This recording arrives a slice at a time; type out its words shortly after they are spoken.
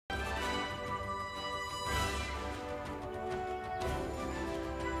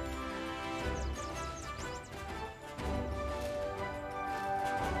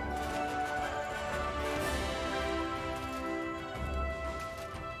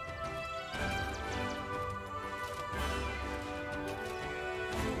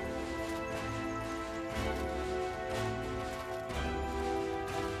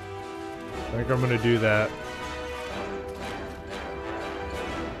I think I'm gonna do that.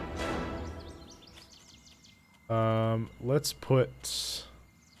 Let's put... Let's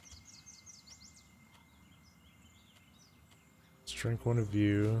drink one of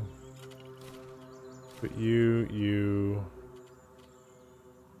you. Put you...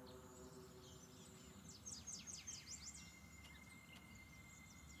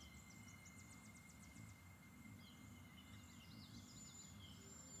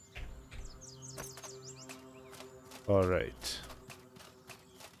 All right.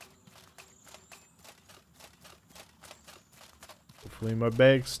 Hopefully my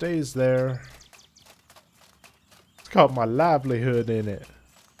bag stays there. It's got my livelihood in it.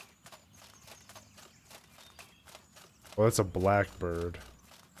 Oh, that's a blackbird.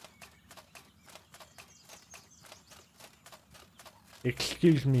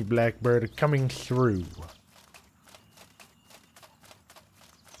 Excuse me, blackbird, coming through.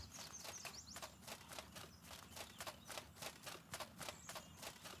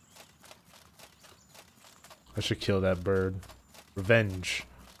 I should kill that bird. Revenge.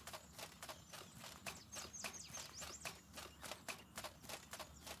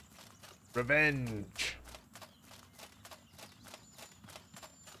 Revenge.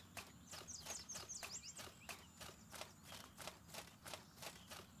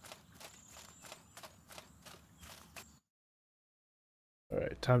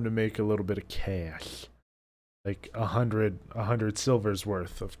 Alright, time to make a little bit of cash. Like a hundred silvers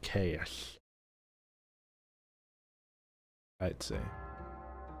worth of cash. I'd say.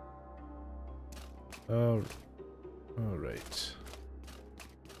 Oh, all right.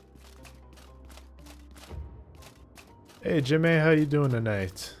 Hey, Jimmy, how you doing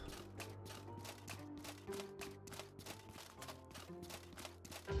tonight?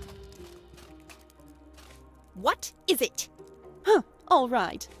 What is it? Huh, all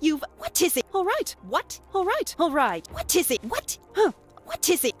right. What is it? All right. What? All right. All right. What is it? What? Huh. What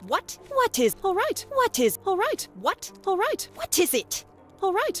is it? What? What is? All right. What is? All right. What? All right. What is it?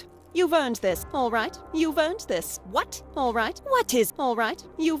 All right. You've earned this. All right. You've earned this. What? All right. What is? All right.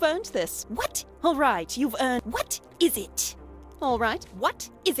 You've earned this. What? All right. You've earned. What is it? All right.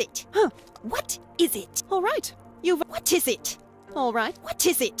 What is it? Huh. What is it? All right. What is it? All right. What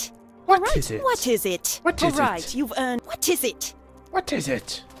is it? All right. What is it? What is it? What All is right. it? You've earned. What is it? What is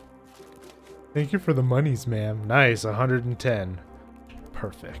it? Thank you for the monies, ma'am. Nice, 110.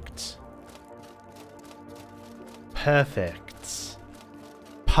 Perfect. Perfect.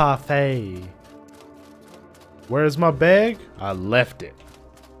 Parfait. Where's my bag? I left it.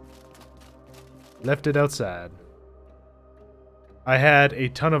 Left it outside. I had a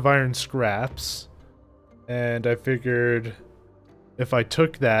ton of iron scraps, and I figured if I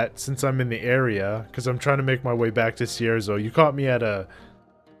took that, since I'm in the area, because I'm trying to make my way back to Cierzo. You caught me at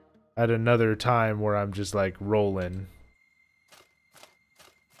another time where I'm just like rolling.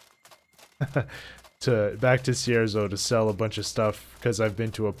 Back to Cierzo to sell a bunch of stuff, because I've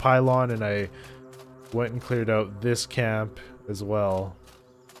been to a pylon and I went and cleared out this camp as well.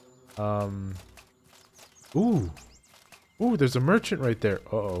 Ooh, there's a merchant right there.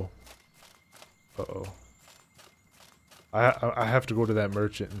 Uh-oh. I have to go to that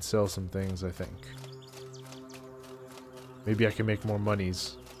merchant and sell some things, I think. Maybe I can make more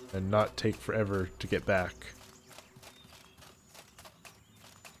monies and not take forever to get back.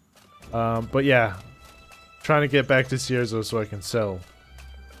 But yeah, trying to get back to Cierzo so I can sell.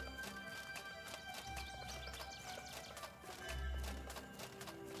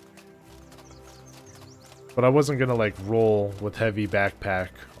 But I wasn't gonna like roll with heavy backpack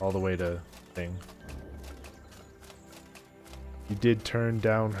all the way to thing. You did turn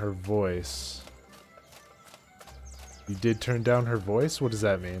down her voice. You did turn down her voice? What does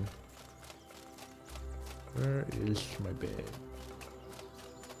that mean? Where is my bag?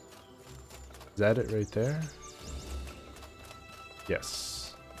 Is that it right there?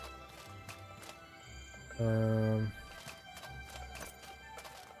 Yes. Oh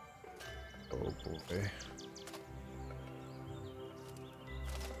boy.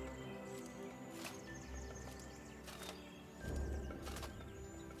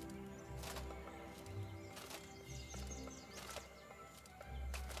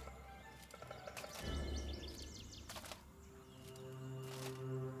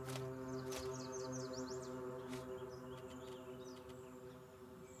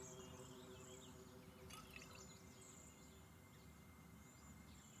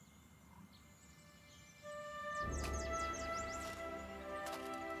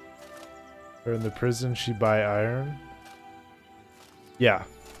 Her in the prison, she buy iron? Yeah.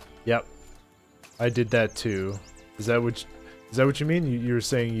 Yep. I did that too. Is that what you mean? You were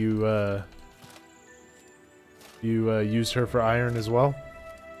saying you You used her for iron as well?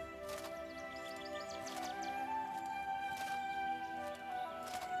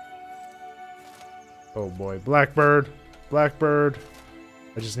 Oh boy, Blackbird! Blackbird!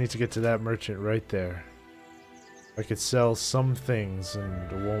 I just need to get to that merchant right there. I could sell some things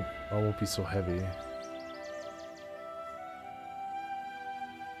and I won't be so heavy.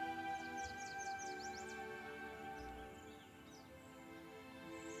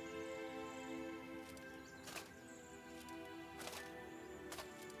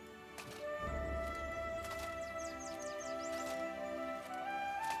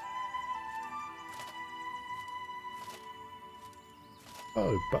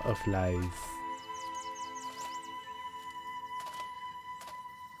 Oh, butterflies.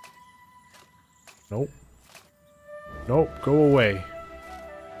 Nope. Nope, go away.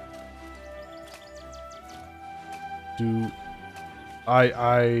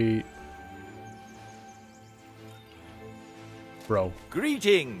 Bro.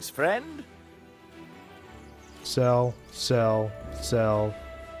 Greetings, friend. Sell, sell, sell,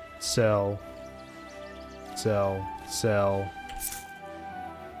 sell, sell, sell.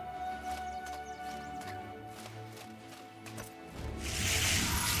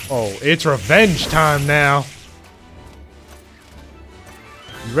 Oh, it's revenge time now.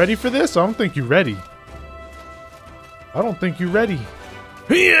 You ready for this? I don't think you're ready. I don't think you're ready.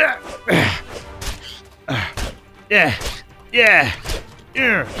 Yeah. Yeah. Yeah.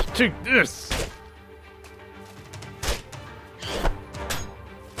 Yeah. Take this.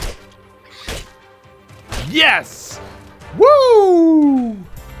 Yes. Woo!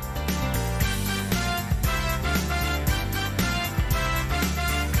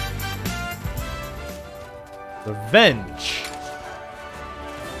 Revenge.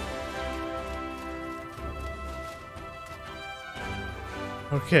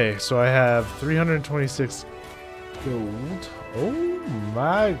 Okay, so I have 326 gold. Oh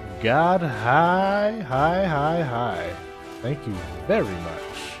my god. Hi, hi, hi, hi. Thank you very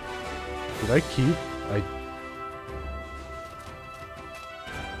much. Did I keep?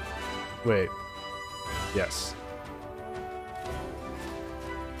 Wait. Yes.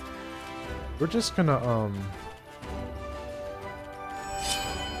 We're just gonna,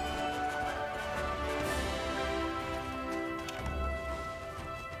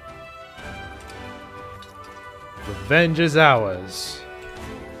 Revenge is ours.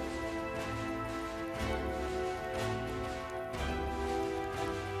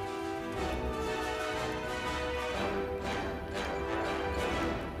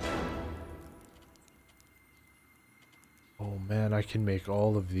 Oh man, I can make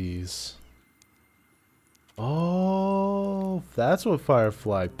all of these. Oh, that's what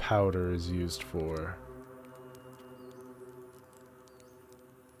firefly powder is used for.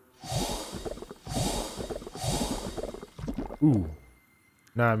 Ooh.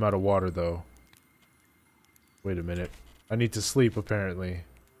 Now I'm out of water, though. Wait a minute. I need to sleep, apparently.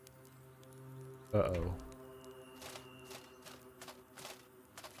 Uh-oh.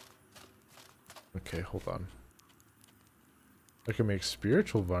 Okay, hold on. I can make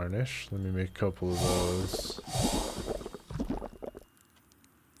spiritual varnish. Let me make a couple of those.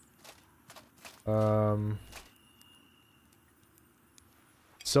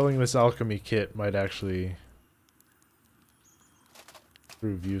 Selling this alchemy kit might actually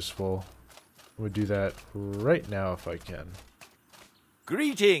prove useful. I'm gonna do that right now if I can.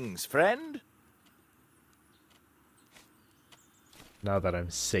 Greetings, friend. Now that I'm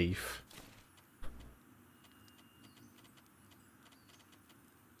safe.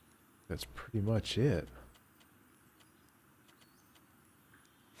 That's pretty much it.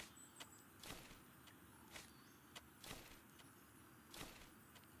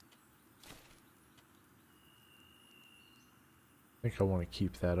 I think I want to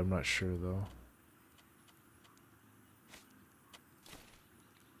keep that. I'm not sure though.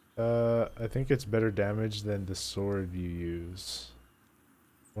 I think it's better damage than the sword you use.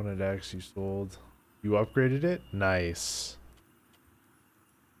 One-handed axe you sold. You upgraded it? Nice.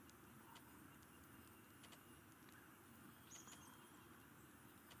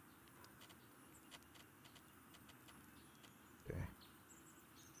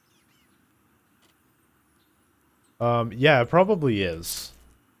 Yeah, it probably is.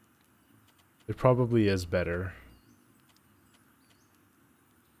 It probably is better.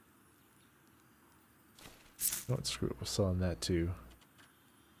 Don't screw it, we're selling that too.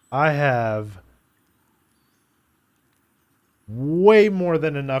 I have way more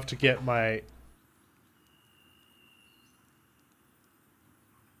than enough to get my...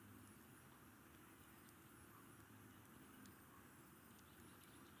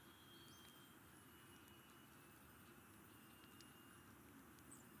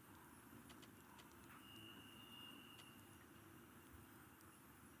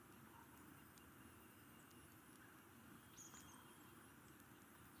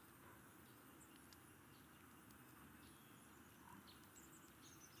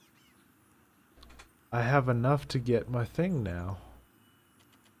 I have enough to get my thing now.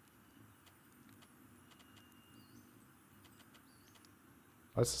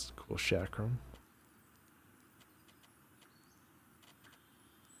 That's a cool shack room.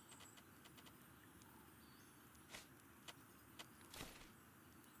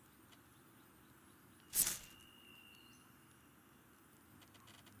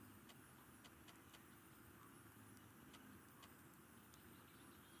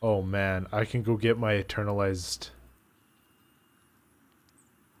 Oh man, I can go get my eternalized.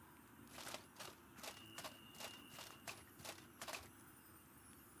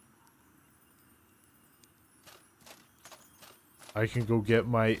 I can go get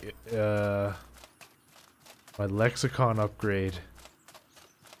my my lexicon upgrade.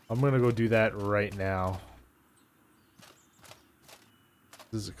 I'm gonna go do that right now.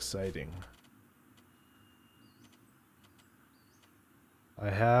 This is exciting. I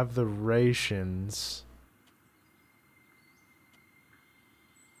have the rations.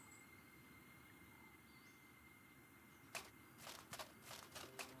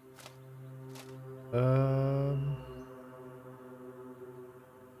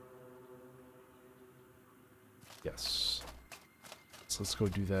 Yes. So let's go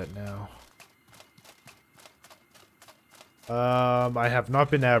do that now. I have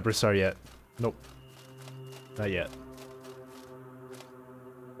not been to Abrasar yet. Nope. Not yet.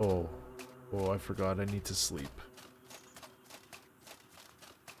 Oh. Oh, I forgot. I need to sleep.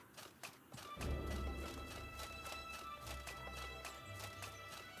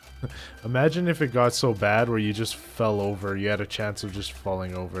 Imagine if it got so bad where you just fell over. You had a chance of just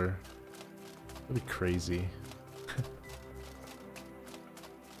falling over. That'd be crazy.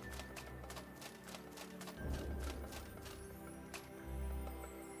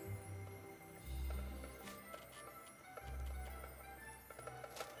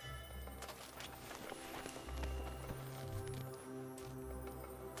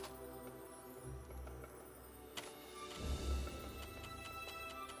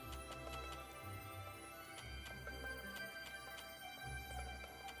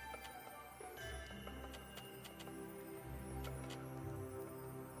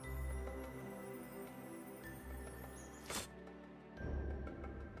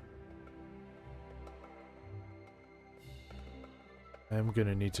 I'm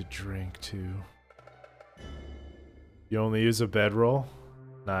gonna need to drink too. You only use a bedroll?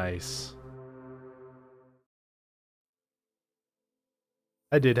 Nice.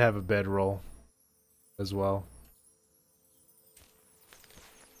 I did have a bedroll as well.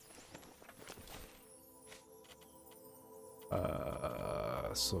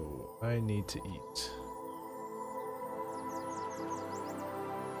 So I need to eat.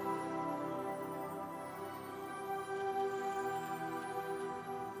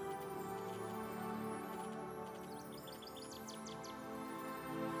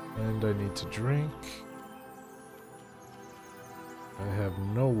 And I need to drink. I have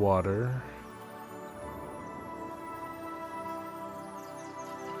no water.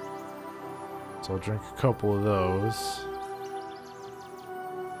 So I'll drink a couple of those.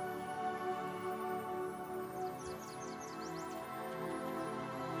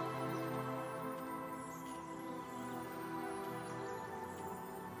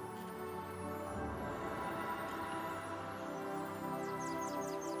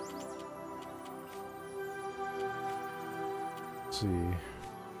 See,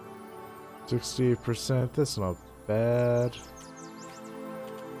 68%, that's not bad.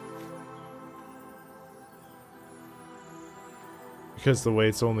 Because the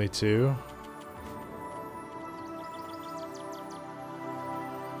weight's only 2.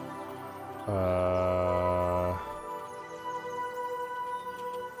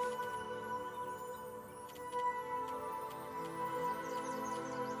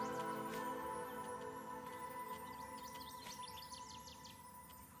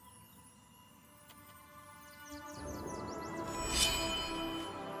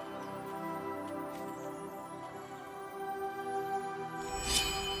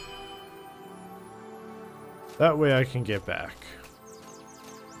 That way I can get back.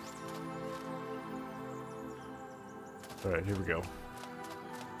 Alright, here we go.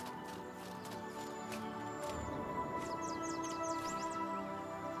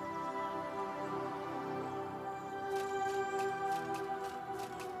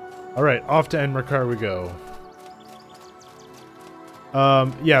 Alright, off to Enmerkar we go.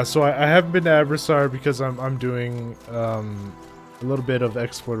 Yeah, so I haven't been to Abrasar because I'm doing a little bit of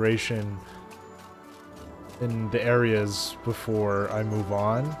exploration in the areas before I move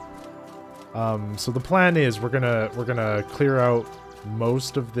on. So the plan is we're gonna clear out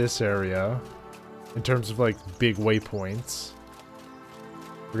most of this area, in terms of like big waypoints.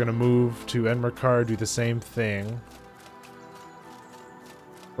 We're gonna move to Enmerkar, do the same thing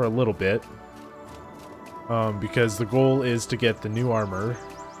for a little bit, because the goal is to get the new armor,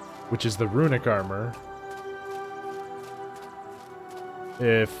 which is the runic armor,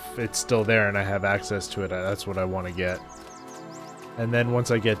 if it's still there and I have access to it. That's what I want to get. And then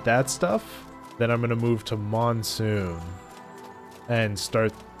once I get that stuff, then I'm gonna move to Monsoon and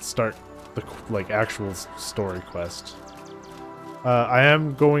start the like actual story quest. I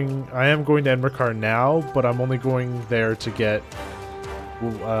am going to Enmerkar now, but I'm only going there to get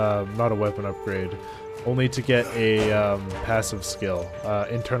not a weapon upgrade, only to get a passive skill,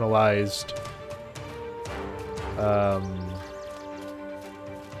 internalized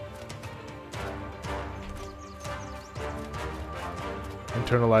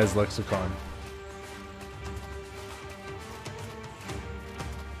internalized lexicon.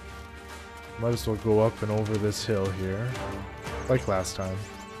 Might as well go up and over this hill here, like last time.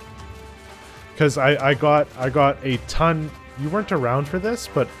 Because I got a ton. You weren't around for this,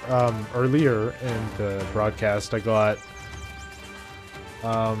 but earlier in the broadcast, I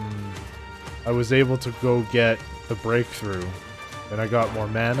was able to go get the breakthrough, and I got more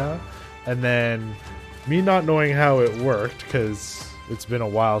mana. And then, me not knowing how it worked, because it's been a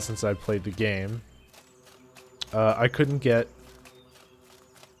while since I played the game, I couldn't get.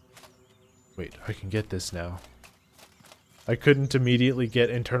 Wait, I can get this now. I couldn't immediately get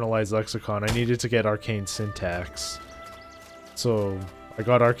internalized lexicon. I needed to get arcane syntax. So I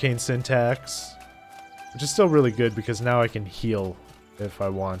got arcane syntax, which is still really good because now I can heal if I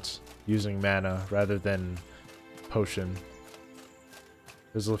want using mana rather than potion.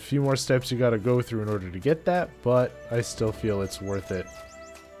 There's a few more steps you gotta go through in order to get that, but I still feel it's worth it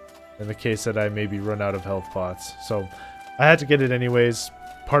in the case that I maybe run out of health pots. So I had to get it anyways.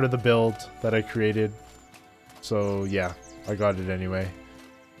 Part of the build that I created. So yeah, I got it anyway.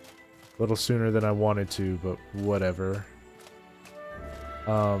 A little sooner than I wanted to, but whatever.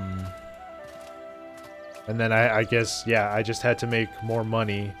 And then I guess, yeah, I just had to make more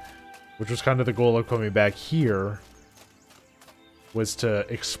money, which was kind of the goal of coming back here, was to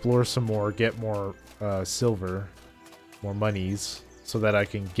explore some more, get more silver, more monies, so that I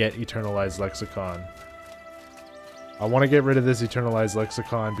can get Eternalized Lexicon. I want to get rid of this Eternalized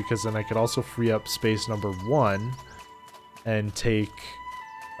Lexicon because then I could also free up space number 1 and take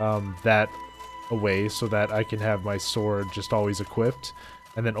that away so that I can have my sword just always equipped,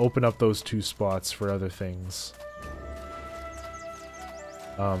 and then open up those 2 spots for other things.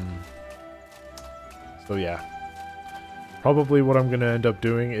 So yeah. Probably what I'm going to end up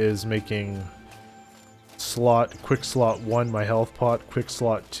doing is making quick slot 1 my health pot, quick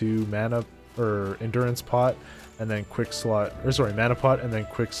slot 2 mana or endurance pot, and then quick slot, or sorry, mana pot, and then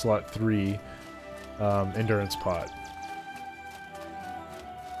quick slot 3 endurance pot.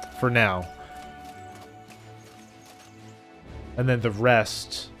 For now. And then the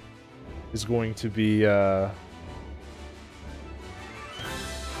rest is going to be the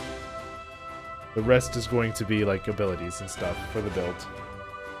rest is going to be like abilities and stuff for the build.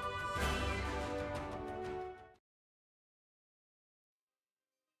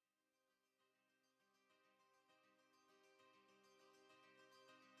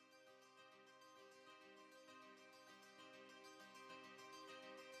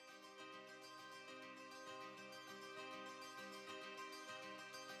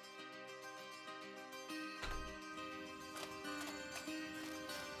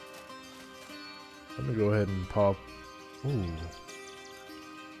 Let me go ahead and pop. Ooh.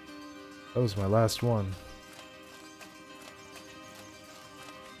 That was my last one.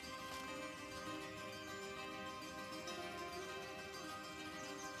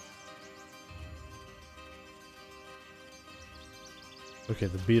 Okay,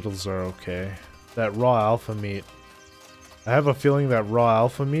 the beetles are okay. That raw alpha meat. I have a feeling that raw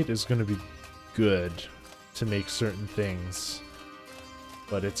alpha meat is going to be good to make certain things.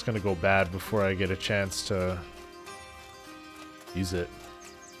 But it's gonna go bad before I get a chance to use it.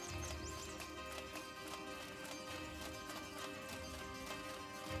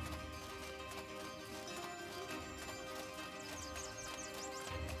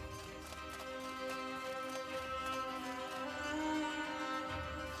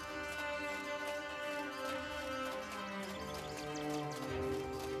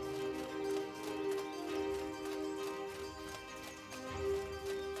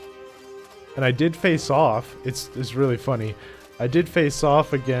 And I did face off. It's really funny. I did face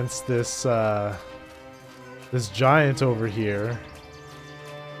off against this this giant over here,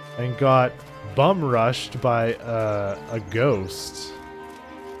 and got bum rushed by a ghost.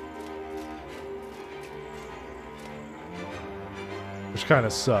 Which kind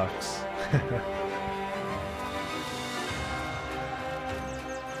of sucks.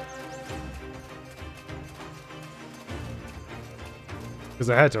 Because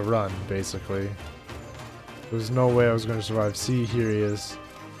I had to run, basically. There was no way I was going to survive. See, here he is.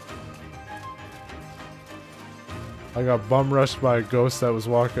 I got bum rushed by a ghost that was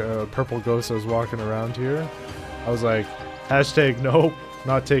walking, a purple ghost that was walking around here. I was like, hashtag nope,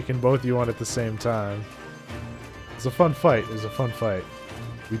 not taking both of you on at the same time. It was a fun fight. It was a fun fight.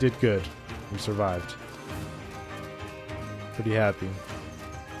 We did good. We survived. Pretty happy.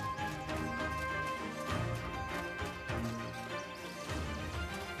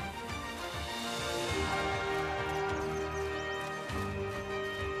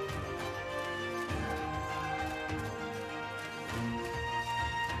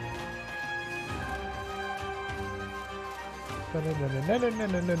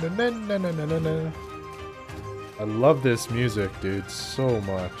 I love this music, dude, so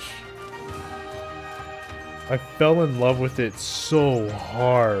much. I fell in love with it so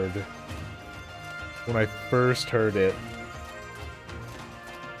hard when I first heard it.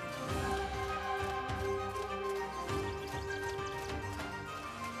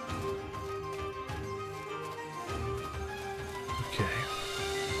 Okay.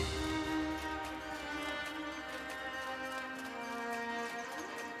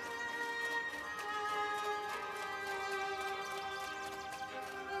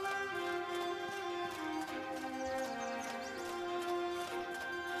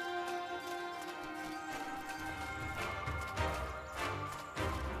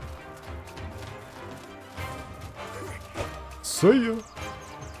 See ya.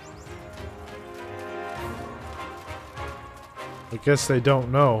 I guess they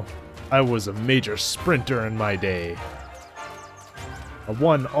don't know. I was a major sprinter in my day. I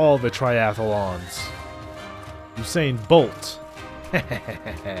won all the triathlons. Usain Bolt.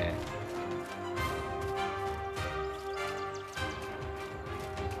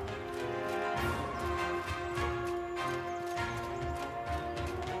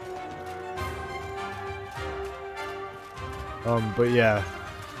 But yeah.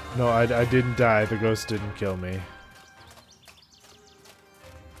 No, I didn't die. The ghost didn't kill me.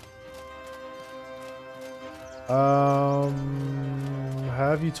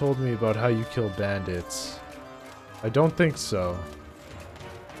 Have you told me about how you kill bandits? I don't think so.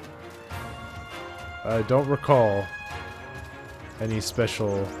 I don't recall any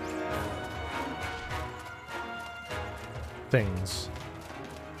special things.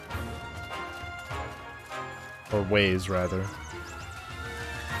 Or ways, rather.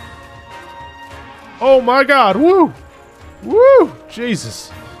 Oh my god! Woo! Woo!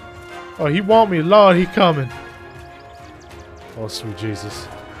 Jesus! Oh, he want me. Lord, he coming. Oh, sweet Jesus.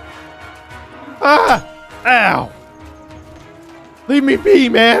 Ah! Ow! Leave me be,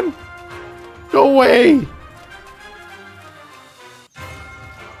 man! Go away!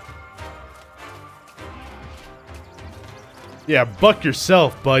 Yeah, buck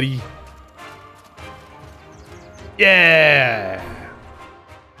yourself, buddy. Yeah!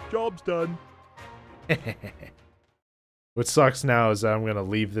 Job's done. What sucks now is that I'm gonna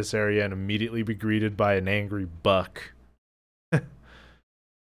leave this area and immediately be greeted by an angry buck. I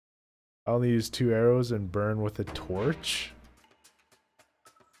only use 2 arrows and burn with a torch?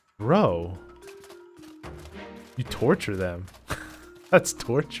 Bro. You torture them. That's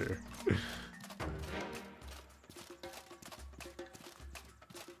torture.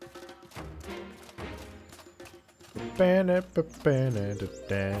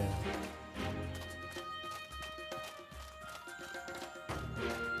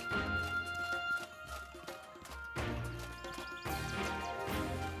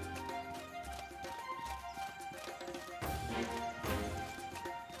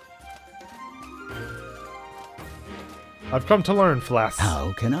 I've come to learn, Flask.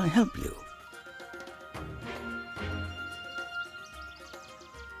 How can I help you?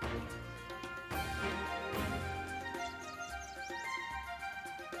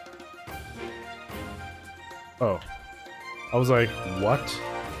 Oh. I was like, what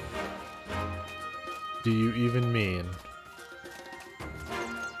do you even mean?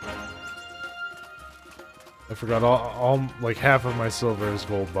 I forgot all like half of my silver is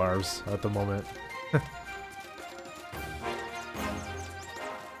gold bars at the moment.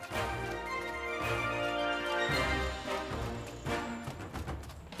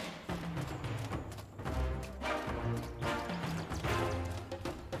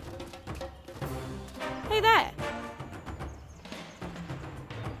 Hey there!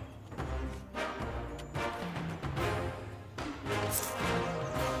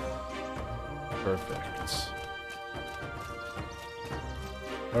 Perfect.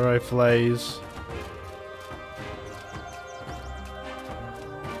 Alright, Flays.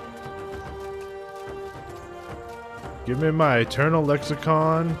 Give me my Eternal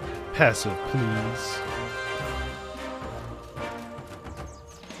Lexicon passive, please.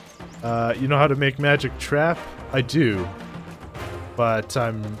 You know how to make magic trap? I do. But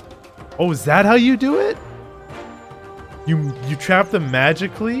I'm... Oh, is that how you do it? You trap them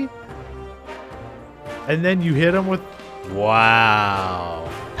magically? And then you hit them with... Wow.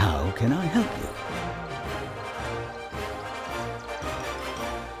 How can I help you?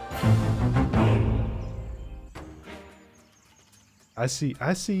 I see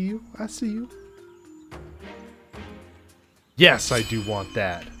you. I see you. Yes, I do want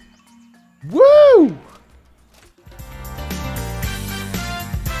that. Woo!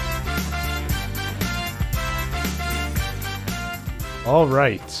 All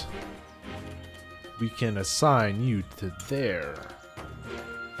right. We can assign you to there.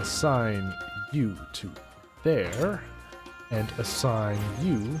 Assign you to there. And assign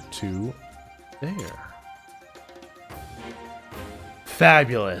you to there.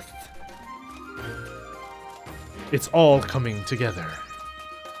 Fabulous. It's all coming together.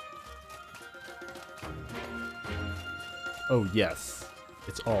 Oh yes,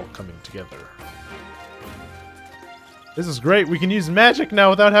 it's all coming together. This is great. We can use magic now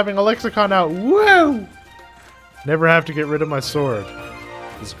without having a lexicon out. Woo! Never have to get rid of my sword.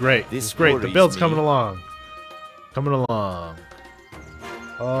 This is great. This is great. The build's coming along. Coming along.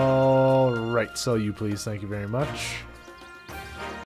 All right, sell you please. Thank you very much.